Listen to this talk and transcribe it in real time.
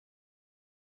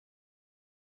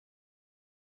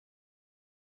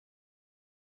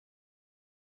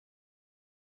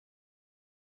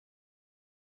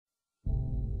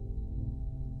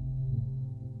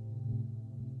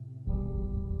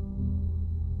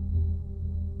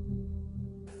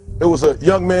it was a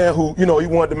young man who, he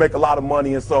wanted to make a lot of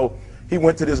money, and so he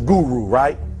went to this guru,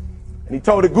 right? And he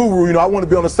told the guru, I want to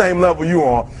be on the same level you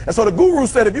are. And so the guru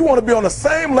said, if you want to be on the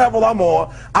same level I'm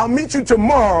on, I'll meet you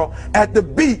tomorrow at the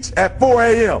beach at 4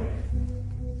 a.m.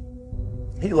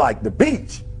 He like, the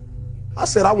beach? I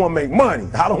said, I want to make money.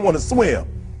 I don't want to swim.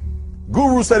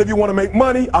 Guru said, if you want to make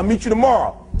money, I'll meet you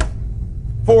tomorrow,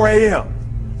 4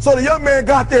 a.m. So the young man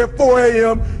got there at 4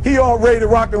 a.m. He all ready to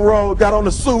rock and roll, got on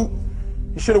the suit.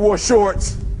 He should have wore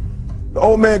shorts. The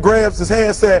old man grabs his hand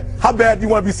and said, how bad do you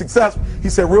want to be successful? He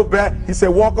said, real bad. He said,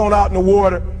 walk on out in the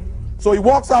water. So he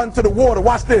walks out into the water.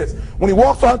 Watch this. When he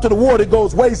walks out into the water, it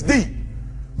goes waist deep.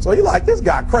 So he like, this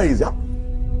guy crazy.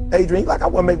 Adrian, he like, I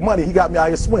want to make money. He got me out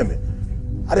here swimming.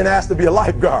 I didn't ask to be a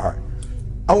lifeguard.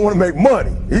 I want to make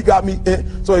money. He got me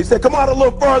in. So he said, come out a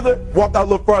little further. Walked out a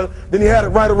little further. Then he had it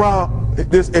right around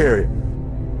this area.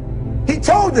 He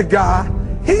told the guy,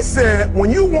 he said, when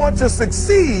you want to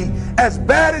succeed as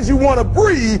bad as you want to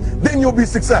breathe, then you'll be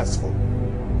successful.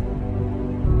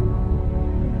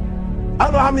 I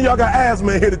don't know how many of y'all got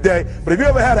asthma in here today, but if you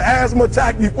ever had an asthma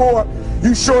attack before,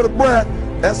 you short of breath,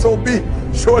 SOB,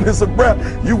 shortness of breath,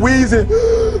 you wheezing.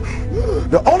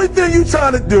 The only thing you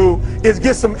trying to do is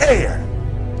get some air.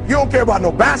 You don't care about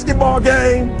no basketball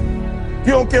game.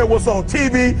 You don't care what's on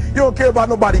TV. You don't care about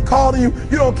nobody calling you.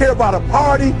 You don't care about a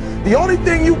party. The only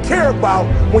thing you care about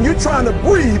when you're trying to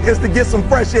breathe is to get some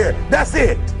fresh air. That's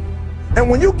it. And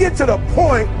when you get to the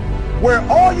point where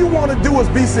all you want to do is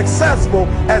be successful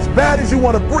as bad as you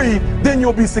want to breathe, then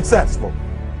you'll be successful.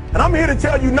 And I'm here to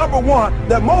tell you, number one,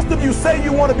 that most of you say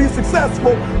you want to be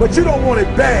successful, but you don't want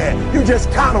it bad. You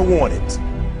just kind of want it.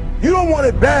 You don't want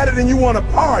it badder than you want to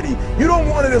party. You don't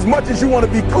want it as much as you want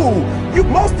to be cool.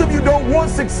 Most of you don't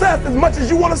want success as much as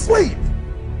you want to sleep.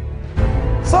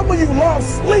 Some of you love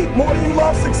sleep more than you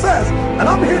love success. And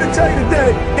I'm here to tell you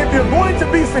today, if you're going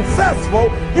to be successful,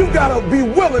 you've got to be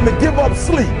willing to give up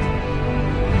sleep.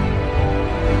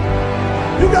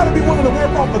 You got to be willing to work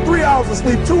off for 3 hours of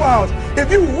sleep, 2 hours.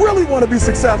 If you really want to be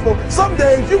successful, some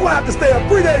days you're going to have to stay up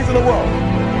 3 days in a row.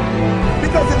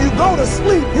 Because if you go to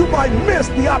sleep, you might miss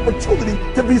the opportunity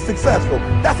to be successful.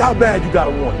 That's how bad you got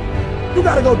to want it. You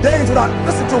got to go days without,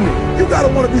 listen to me, you got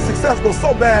to want to be successful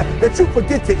so bad that you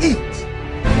forget to eat.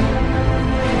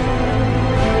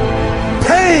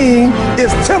 Pain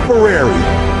is temporary.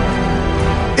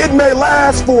 It may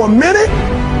last for a minute,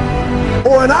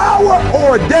 or an hour,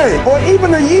 or a day, or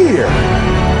even a year.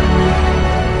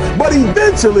 But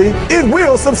eventually, it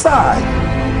will subside.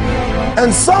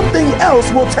 And something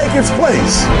else will take its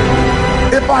place.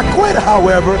 If I quit,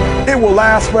 however, it will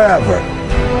last forever.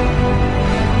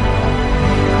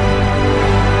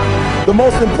 The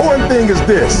most important thing is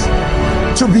this: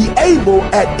 to be able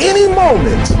at any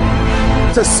moment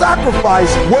to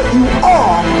sacrifice what you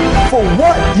are for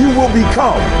what you will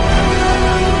become.